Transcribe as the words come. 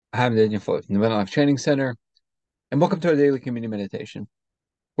I'm Daniel Floyd from the Mental Life Training Center, and welcome to our daily community meditation.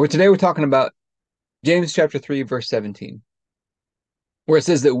 Where today we're talking about James chapter 3, verse 17, where it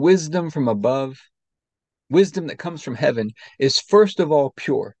says that wisdom from above, wisdom that comes from heaven, is first of all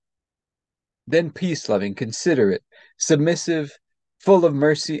pure, then peace-loving, considerate, submissive, full of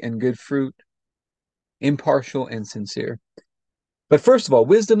mercy and good fruit, impartial and sincere. But first of all,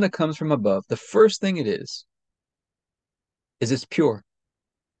 wisdom that comes from above, the first thing it is it's pure.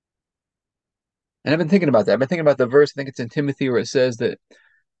 And I've been thinking about that. I've been thinking about the verse, I think it's in Timothy, where it says that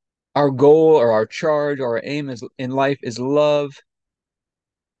our goal or our charge or our aim is in life is love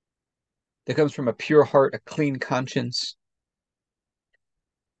that comes from a pure heart, a clean conscience.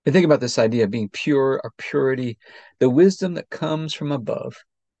 And think about this idea of being pure or purity. The wisdom that comes from above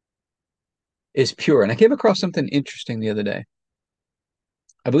is pure. And I came across something interesting the other day.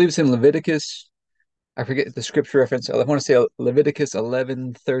 I believe it's in Leviticus. I forget the scripture reference. I want to say Leviticus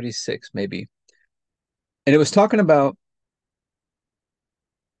 11:36, maybe. And it was talking about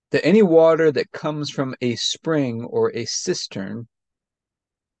that any water that comes from a spring or a cistern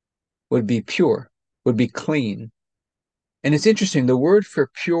would be pure, would be clean. And it's interesting, the word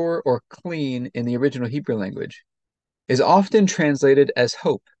for pure or clean in the original Hebrew language is often translated as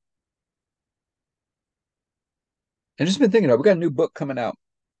hope. And just been thinking about, we got a new book coming out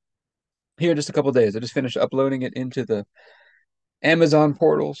here in just a couple of days. I just finished uploading it into the Amazon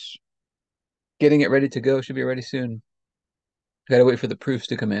portals, getting it ready to go. Should be ready soon. Got to wait for the proofs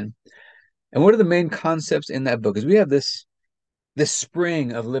to come in. And one of the main concepts in that book is we have this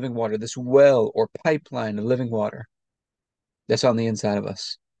spring of living water, this well or pipeline of living water that's on the inside of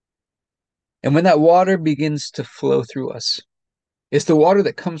us. And when that water begins to flow through us, it's the water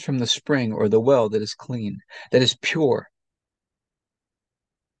that comes from the spring or the well that is clean, that is pure,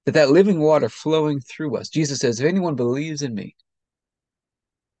 that living water flowing through us. Jesus says, if anyone believes in me,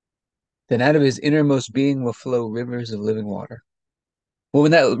 then out of his innermost being will flow rivers of living water. Well,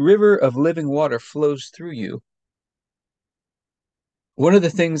 when that river of living water flows through you, one of the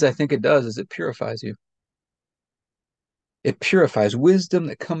things I think it does is it purifies you. It purifies wisdom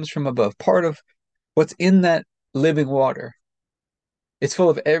that comes from above. Part of what's in that living water, it's full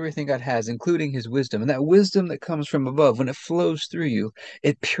of everything God has, including his wisdom. And that wisdom that comes from above, when it flows through you,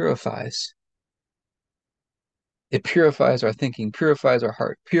 it purifies. It purifies our thinking, purifies our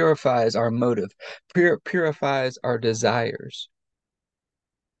heart, purifies our motive, purifies our desires.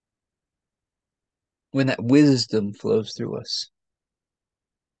 When that wisdom flows through us.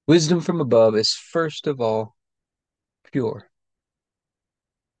 Wisdom from above is first of all pure.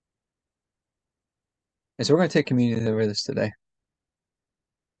 And so we're going to take communion over this today,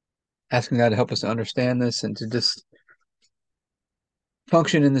 asking God to help us to understand this and to just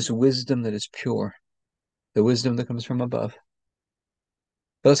function in this wisdom that is pure, the wisdom that comes from above.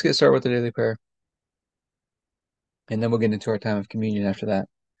 But let's get started with the daily prayer, and then we'll get into our time of communion after that.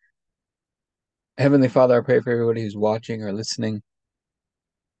 Heavenly Father, I pray for everybody who's watching or listening,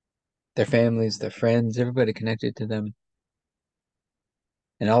 their families, their friends, everybody connected to them,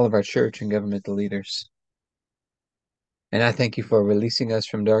 and all of our church and governmental leaders. And I thank you for releasing us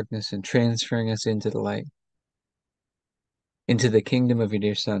from darkness and transferring us into the light, into the kingdom of your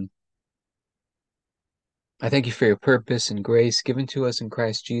dear Son. I thank you for your purpose and grace given to us in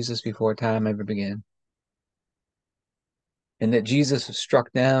Christ Jesus before time ever began. And that Jesus was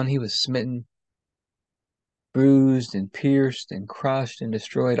struck down, he was smitten, bruised and pierced and crushed and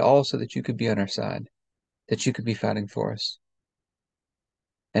destroyed, all so that you could be on our side, that you could be fighting for us.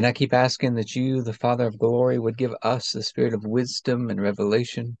 And I keep asking that you, the Father of glory, would give us the spirit of wisdom and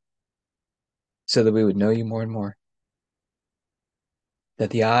revelation so that we would know you more and more.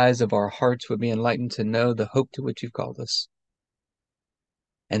 That the eyes of our hearts would be enlightened to know the hope to which you've called us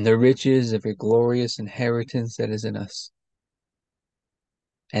and the riches of your glorious inheritance that is in us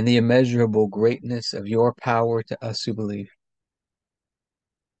and the immeasurable greatness of your power to us who believe.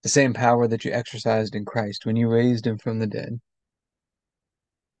 The same power that you exercised in Christ when you raised him from the dead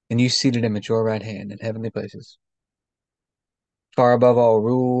and you seated him at your right hand in heavenly places, far above all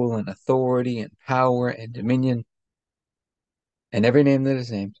rule and authority and power and dominion and every name that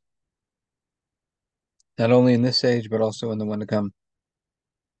is named, not only in this age, but also in the one to come.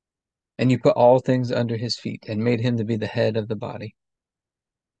 And you put all things under his feet and made him to be the head of the body,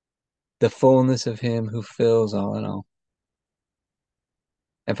 the fullness of him who fills all in all.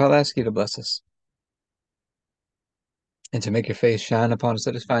 And Father, I ask you to bless us and to make your face shine upon us.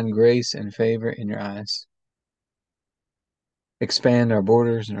 Let us find grace and favor in your eyes. Expand our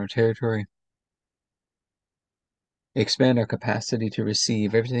borders and our territory. Expand our capacity to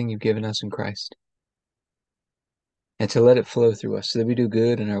receive everything you've given us in Christ. and to let it flow through us so that we do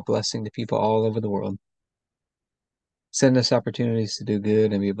good and are a blessing to people all over the world. Send us opportunities to do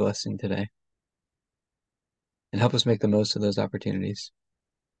good and be a blessing today. And help us make the most of those opportunities.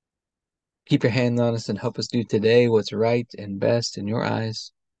 Keep your hand on us and help us do today what's right and best in your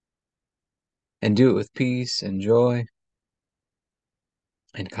eyes. And do it with peace and joy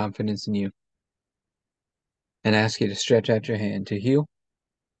and confidence in you. And ask you to stretch out your hand to heal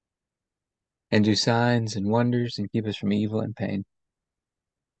and do signs and wonders and keep us from evil and pain.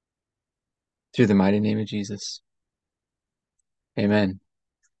 Through the mighty name of Jesus. Amen.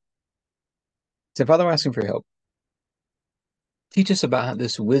 So, Father, we're asking for your help. Teach us about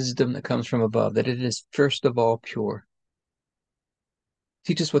this wisdom that comes from above, that it is first of all pure.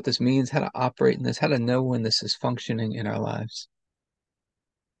 Teach us what this means, how to operate in this, how to know when this is functioning in our lives.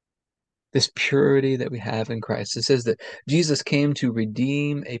 This purity that we have in Christ. It says that Jesus came to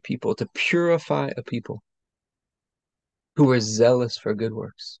redeem a people, to purify a people who were zealous for good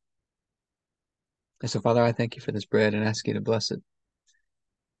works. And so, Father, I thank you for this bread and ask you to bless it.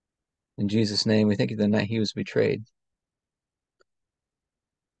 In Jesus' name, we thank you the night he was betrayed.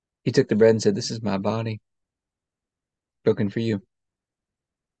 He took the bread and said, "This is my body, broken for you.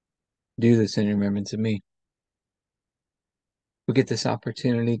 Do this in remembrance of me." We get this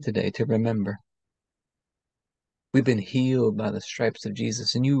opportunity today to remember. We've been healed by the stripes of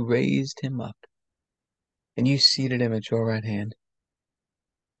Jesus, and you raised him up, and you seated him at your right hand,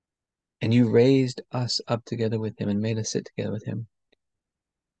 and you raised us up together with him and made us sit together with him.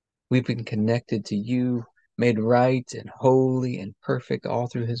 We've been connected to you, made right and holy and perfect all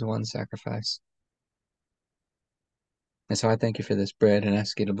through his one sacrifice. And so I thank you for this bread and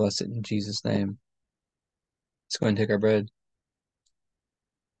ask you to bless it in Jesus' name. Let's go and take our bread.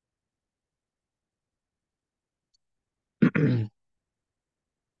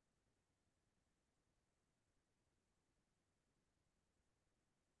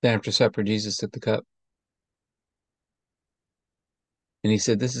 Then after supper, Jesus took the cup. And he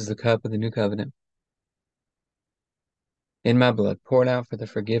said, "This is the cup of the new covenant in my blood, poured out for the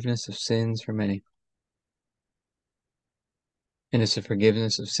forgiveness of sins for many. And it's the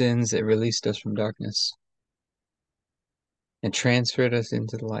forgiveness of sins that released us from darkness and transferred us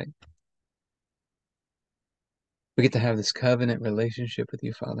into the light." We get to have this covenant relationship with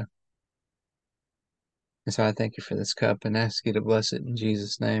you, Father. And so I thank you for this cup and ask you to bless it in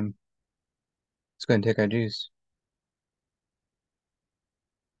Jesus' name. Let's go ahead and take our juice.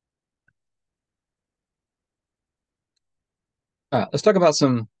 All right, let's talk about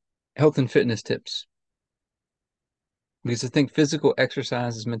some health and fitness tips. Because I think physical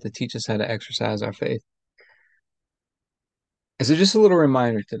exercise is meant to teach us how to exercise our faith. And so just a little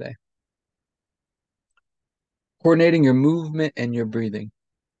reminder today. Coordinating your movement and your breathing.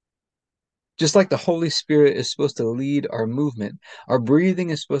 Just like the Holy Spirit is supposed to lead our movement, our breathing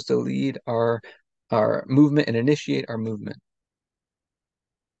is supposed to lead our movement and initiate our movement.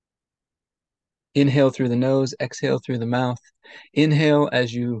 Inhale through the nose, exhale through the mouth. Inhale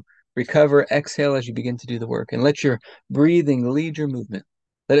as you recover, exhale as you begin to do the work. And let your breathing lead your movement.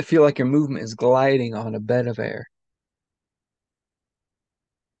 Let it feel like your movement is gliding on a bed of air.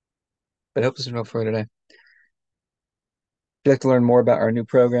 But I hope this is enough for today. If you'd like to learn more about our new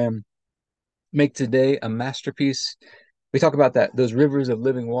program, Make Today a Masterpiece, we talk about that, those rivers of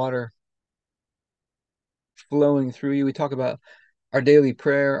living water flowing through you. We talk about our daily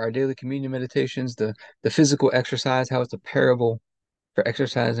prayer, our daily communion meditations, the physical exercise, how it's a parable for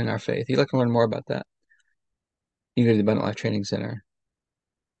exercising our faith. If you'd like to learn more about that, you can go to the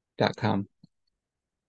abundantlifetrainingcenter.com.